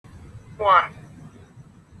One.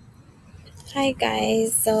 Hi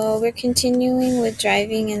guys, so we're continuing with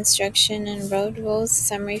driving instruction and road rules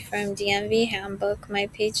summary from DMV handbook. My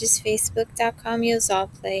page is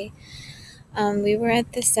facebook.com/play. We were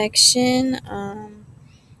at the section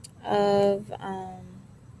of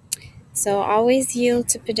so always yield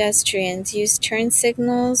to pedestrians. Use turn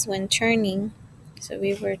signals when turning. So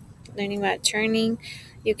we were learning about turning.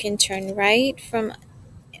 You can turn right from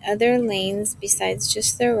other lanes besides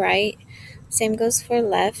just the right. Same goes for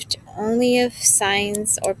left, only if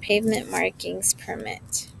signs or pavement markings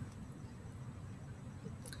permit.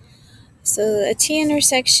 So a T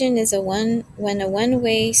intersection is when a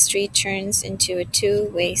one-way street turns into a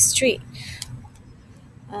two-way street.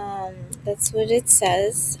 That's what it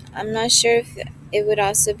says. I'm not sure if it would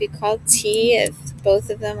also be called T if both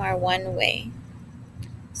of them are one way.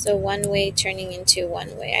 So one way turning into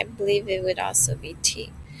one way. I believe it would also be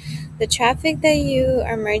T. The traffic that you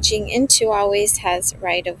are merging into always has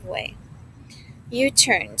right of way.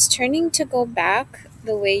 U-turns. Turning to go back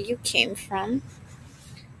the way you came from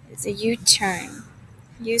is a U-turn.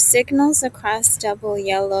 Use signals across double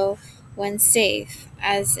yellow when safe,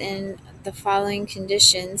 as in the following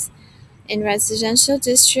conditions. In residential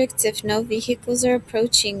districts, if no vehicles are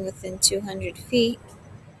approaching within 200 feet,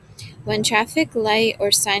 when traffic light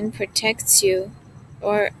or sign protects you,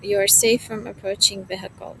 or you are safe from approaching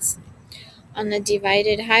vehicles. On a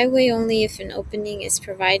divided highway only if an opening is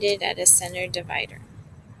provided at a center divider.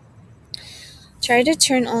 Try to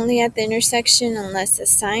turn only at the intersection unless a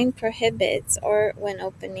sign prohibits or when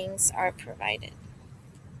openings are provided.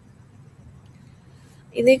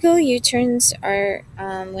 Illegal U-turns are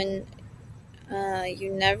when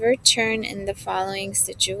you never turn in the following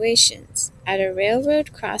situations: at a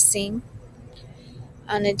railroad crossing,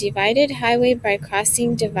 on a divided highway by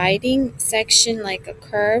crossing dividing section like a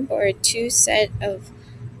curb or two sets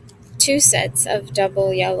of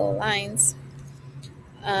double yellow lines,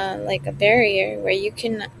 like a barrier where you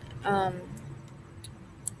can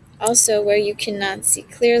also where you cannot see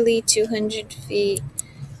clearly 200 feet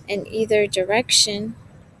in either direction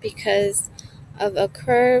because of a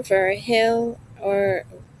curve or a hill or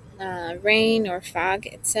rain or fog,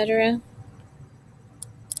 etc.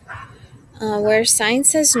 Where sign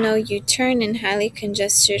says no U-turn in highly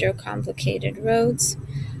congested or complicated roads,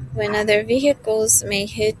 when other vehicles may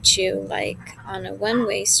hit you, like on a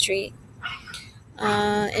one-way street,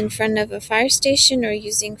 in front of a fire station or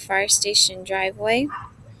using fire station driveway,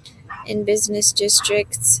 in business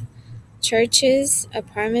districts, churches,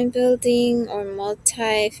 apartment building, or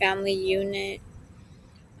multi-family unit,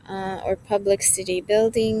 or public city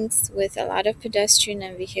buildings with a lot of pedestrian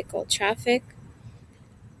and vehicle traffic.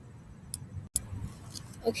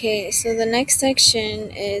 Okay, so the next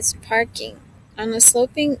section is parking. On a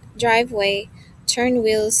sloping driveway, turn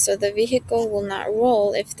wheels so the vehicle will not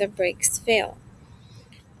roll if the brakes fail.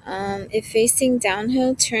 If facing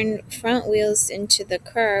downhill, turn front wheels into the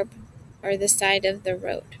curb or the side of the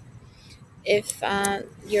road. If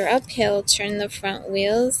you're uphill, turn the front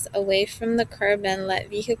wheels away from the curb and let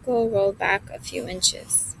vehicle roll back a few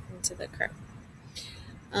inches into the curb.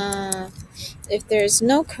 If there's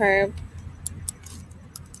no curb,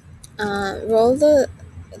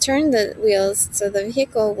 turn the wheels so the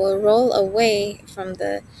vehicle will roll away from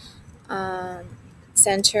the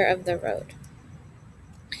center of the road.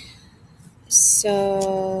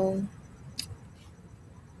 So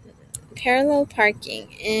parallel parking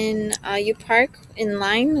you park in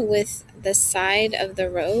line with the side of the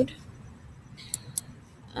road.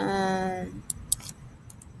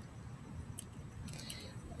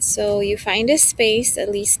 So you find a space at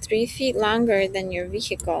least 3 feet longer than your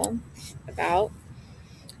vehicle, about.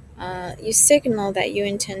 You signal that you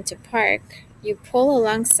intend to park. You pull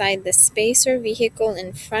alongside the space or vehicle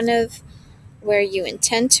in front of where you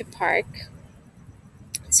intend to park.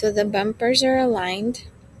 So the bumpers are aligned,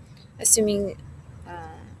 assuming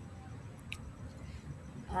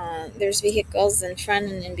there's vehicles in front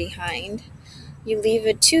and in behind. You leave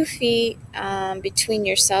a 2 feet between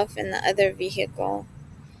yourself and the other vehicle.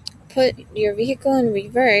 Put your vehicle in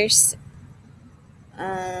reverse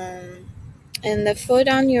and the foot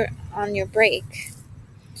on your brake.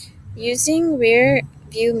 Using rear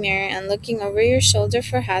view mirror and looking over your shoulder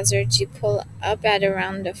for hazards, you pull up at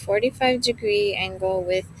around a 45-degree angle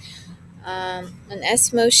with an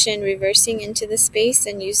S motion, reversing into the space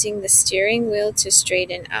and using the steering wheel to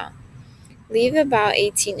straighten out. Leave about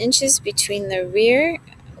 18 inches between the rear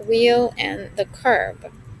wheel and the curb.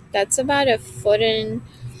 That's about a foot and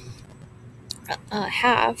a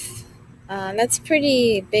half. That's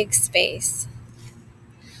pretty big space.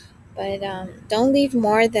 But don't leave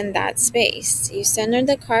more than that space. You center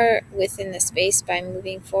the car within the space by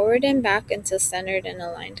moving forward and back until centered and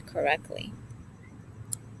aligned correctly.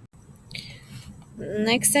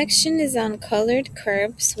 Next section is on colored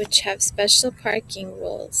curbs, which have special parking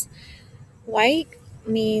rules. White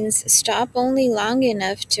means stop only long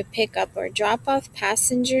enough to pick up or drop off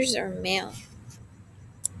passengers or mail.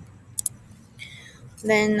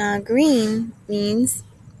 Then green means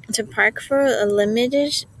to park for a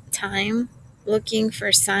limited time, looking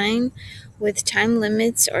for sign with time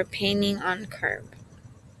limits or painting on curb.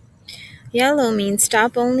 Yellow means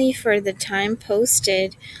stop only for the time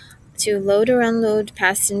posted to load or unload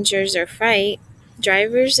passengers or freight.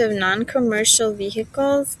 Drivers of non-commercial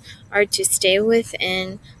vehicles are to stay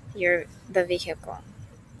within the vehicle.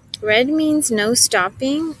 Red means no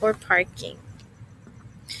stopping or parking.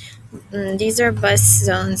 These are bus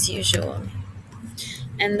zones usually.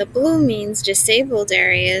 And the blue means disabled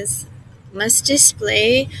areas must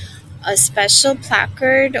display a special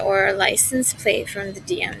placard or a license plate from the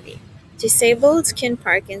DMV. Disabled can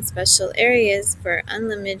park in special areas for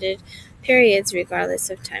unlimited periods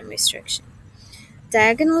regardless of time restriction.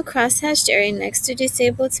 Diagonal crosshatched area next to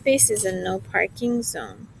disabled space is a no parking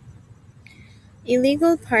zone.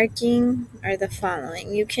 Illegal parking are the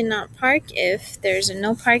following. You cannot park if there's a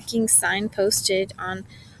no parking sign posted on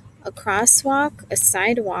a crosswalk, a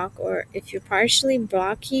sidewalk, or if you're partially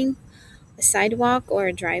blocking a sidewalk or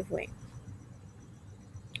a driveway.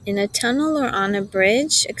 In a tunnel or on a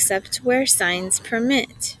bridge, except where signs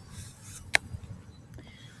permit.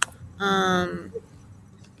 On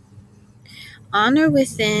or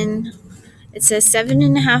within, it says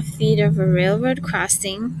 7.5 feet of a railroad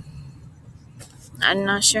crossing. I'm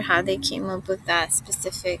not sure how they came up with that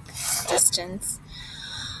specific distance.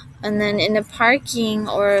 And then in a parking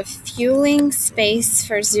or fueling space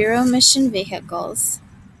for zero-emission vehicles.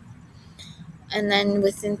 And then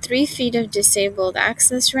within 3 feet of disabled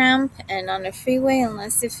access ramp and on a freeway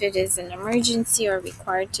unless if it is an emergency or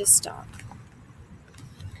required to stop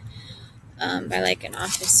by like an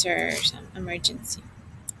officer or some emergency.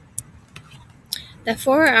 The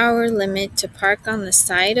 4-hour limit to park on the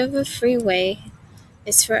side of a freeway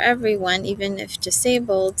is for everyone, even if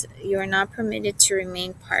disabled. You are not permitted to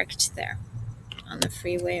remain parked there on the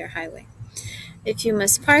freeway or highway. If you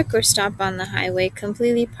must park or stop on the highway,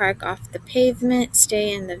 completely park off the pavement,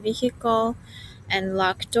 stay in the vehicle, and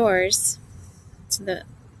lock doors to the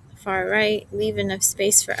far right. Leave enough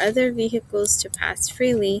space for other vehicles to pass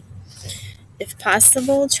freely. If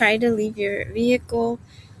possible, try to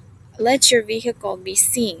let your vehicle be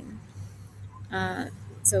seen.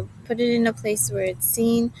 So put it in a place where it's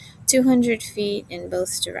seen 200 feet in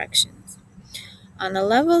both directions. On a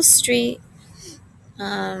level street,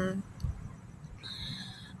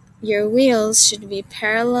 your wheels should be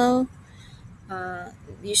parallel.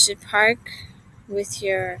 You should park with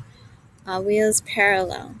your wheels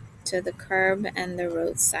parallel to the curb and the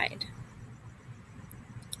roadside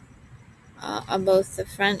on both the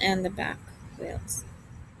front and the back wheels.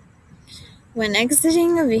 When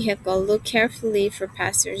exiting a vehicle, look carefully for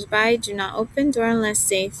passers-by. Do not open door unless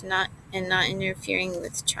safe, not interfering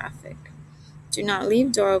with traffic. Do not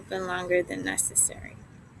leave door open longer than necessary.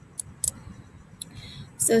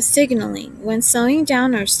 So signaling. When slowing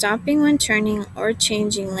down or stopping when turning or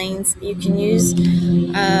changing lanes, you can use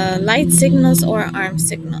light signals or arm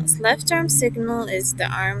signals. Left arm signal is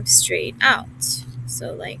the arm straight out.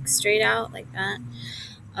 So like straight out like that.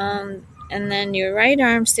 And then your right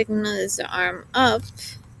arm signal is the arm up.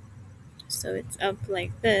 So it's up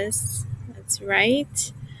like this. That's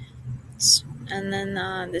right. And then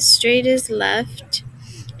the straight is left.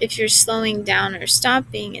 If you're slowing down or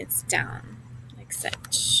stopping, it's down. Like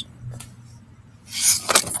such.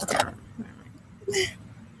 It's down.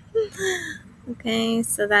 Okay,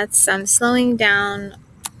 so that's slowing down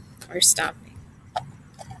or stopping.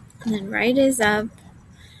 And then right is up.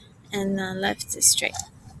 And then left is straight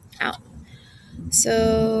out.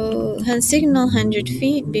 So signal 100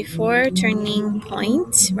 feet before turning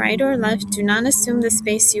point, right or left. Do not assume the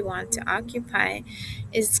space you want to occupy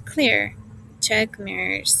is clear. Check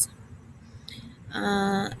mirrors.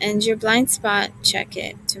 And your blind spot, check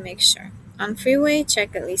it to make sure. On freeway,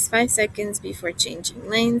 check at least 5 seconds before changing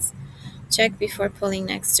lanes. Check before pulling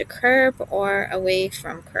next to curb or away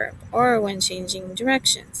from curb, or when changing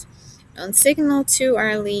directions. Don't signal too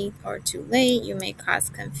early or too late. You may cause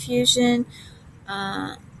confusion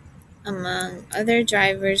among other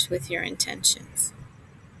drivers with your intentions.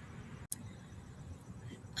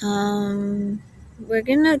 We're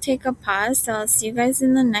gonna take a pause, so I'll see you guys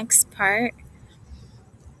in the next part.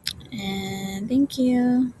 And thank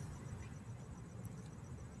you.